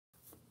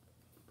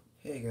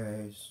Hey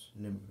guys,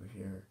 Nimble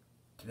here.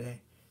 Today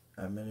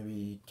I'm going to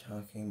be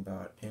talking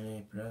about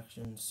N&A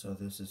Productions, so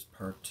this is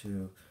part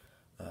 2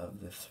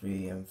 of the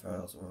 3M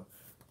files. Well,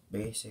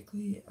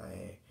 basically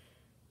I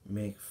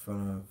make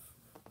fun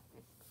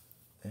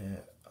of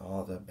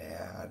all the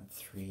bad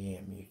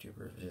 3M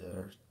YouTubers.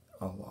 There's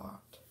a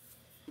lot.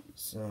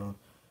 So,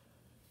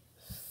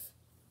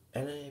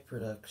 N&A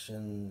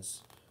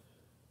Productions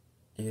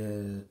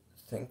is,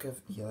 think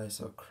of Eli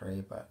So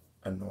Cray but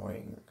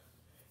annoying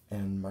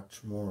and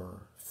much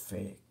more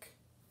fake.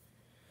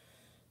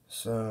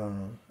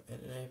 So,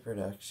 N&A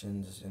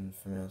Productions is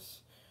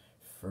infamous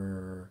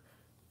for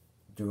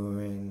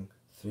doing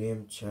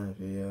 3M channel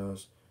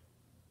videos,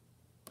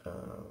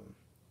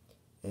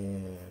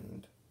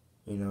 and,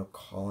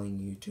 calling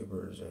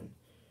YouTubers and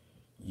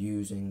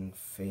using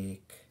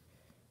fake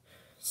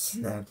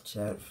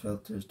Snapchat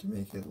filters to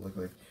make it look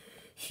like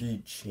he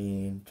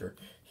changed or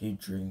he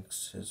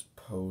drinks his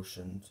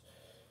potions.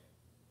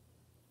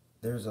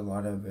 There's a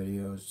lot of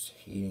videos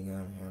hating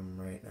on him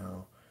right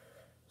now,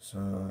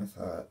 so I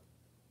thought,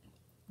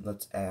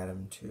 let's add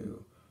him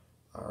to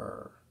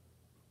our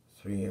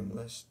 3M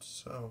list.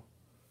 So,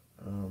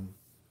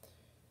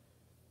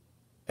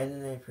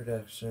 N&A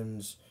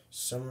Productions,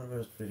 some of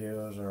his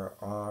videos are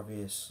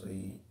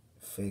obviously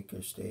fake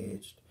or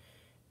staged,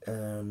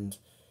 and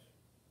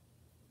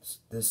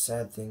the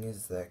sad thing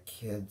is that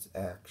kids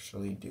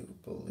actually do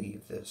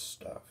believe this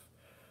stuff.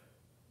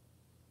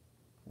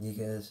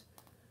 Because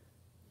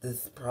the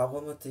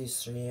problem with these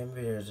 3M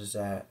videos is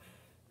that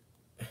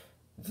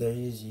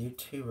these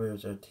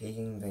YouTubers are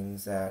taking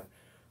things that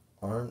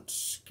aren't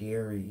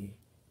scary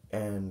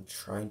and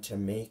trying to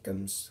make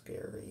them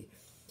scary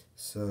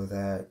so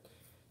that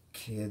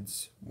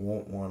kids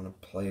won't want to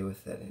play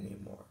with it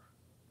anymore,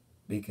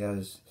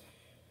 because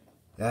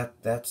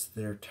that's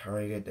their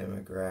target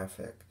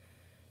demographic.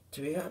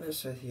 To be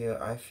honest with you,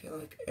 I feel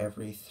like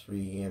every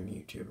 3M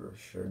YouTuber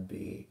should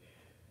be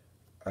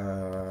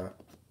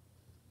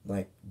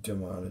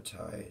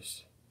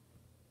demonetized.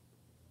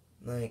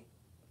 Like,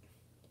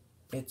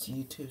 it's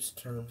YouTube's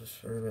terms of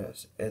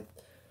service. It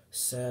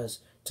says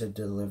to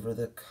deliver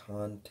the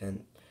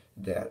content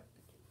that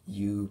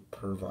you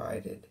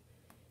provided.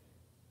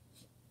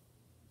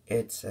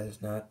 It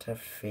says not to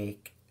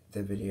fake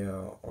the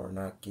video or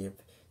not give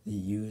the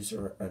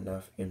user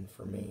enough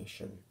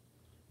information.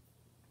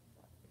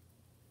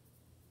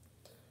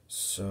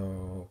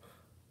 So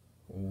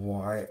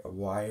why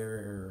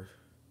are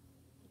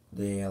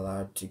they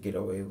allowed to get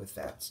away with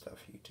that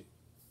stuff, YouTube?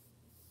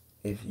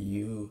 If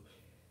you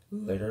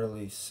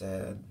literally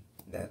said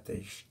that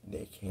they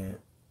can't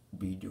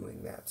be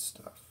doing that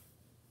stuff.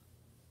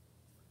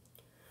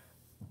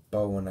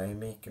 But when I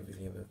make a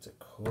video about the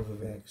COVID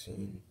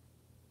vaccine,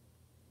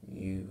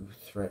 you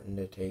threaten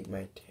to take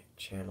my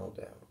channel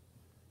down.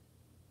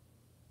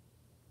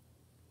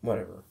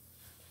 Whatever.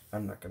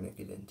 I'm not gonna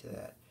get into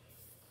that.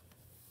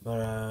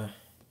 But,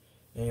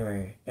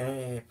 anyway,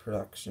 N&A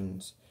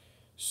Productions.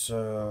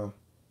 So,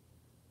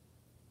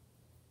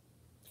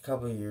 a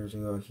couple of years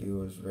ago, he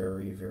was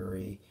very,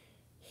 very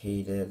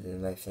hated,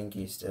 and I think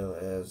he still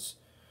is.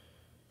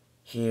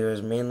 He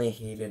was mainly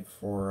hated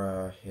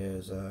for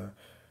his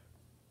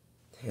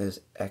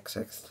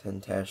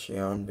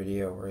XXXTentacion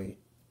video where he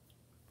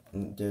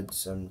did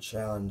some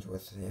challenge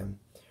with him,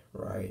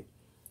 right?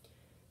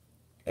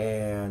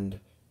 And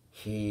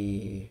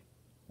he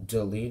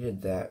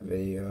deleted that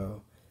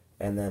video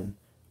and then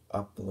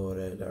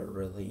uploaded a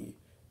really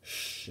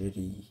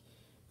shitty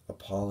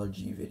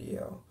apology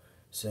video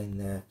saying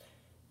that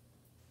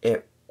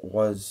it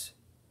was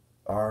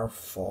our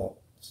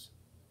fault.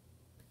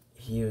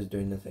 He was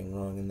doing nothing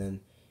wrong, and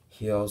then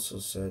he also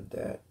said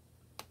that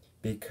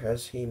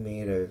because he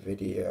made a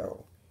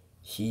video,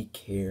 he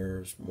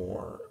cares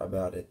more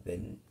about it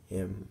than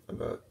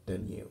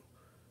you.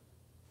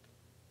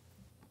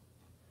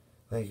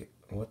 Like,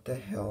 what the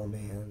hell,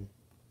 man?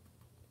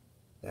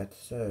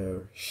 That's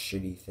a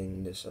shitty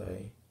thing to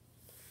say.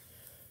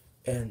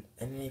 And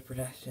N&A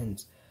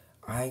Productions,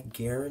 I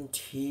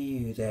guarantee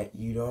you that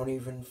you don't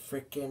even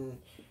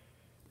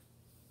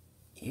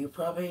you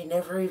probably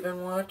never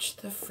even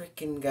watched the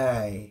freaking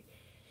guy.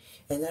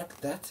 And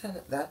that's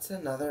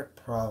another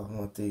problem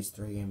with these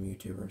 3M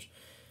YouTubers.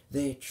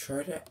 They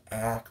try to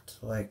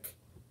act like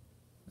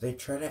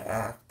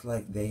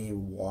they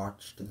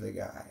watched the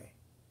guy.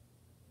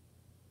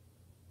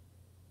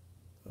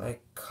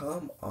 Like,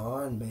 come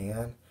on,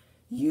 man.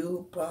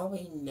 You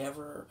probably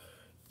never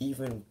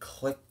even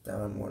clicked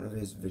on one of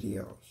his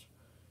videos.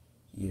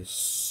 You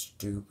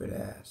stupid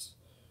ass.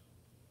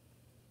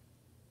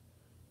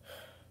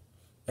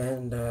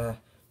 And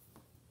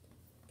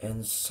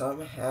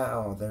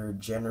somehow they're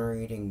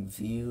generating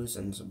views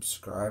and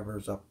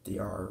subscribers up the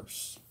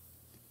arse.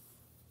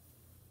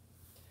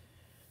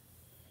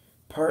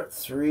 Part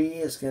 3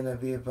 is going to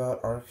be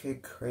about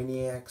Arcade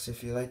Craniacs.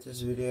 If you like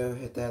this video,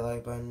 hit that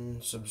like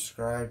button,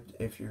 subscribe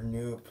if you're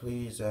new,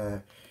 please,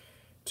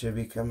 to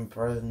become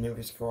part of the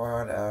newbie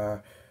squad,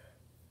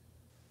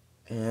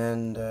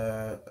 and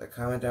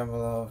comment down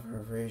below for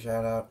a free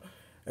shout out.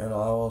 And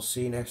I will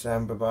see you next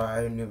time. Bye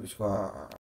bye, Noob Squad.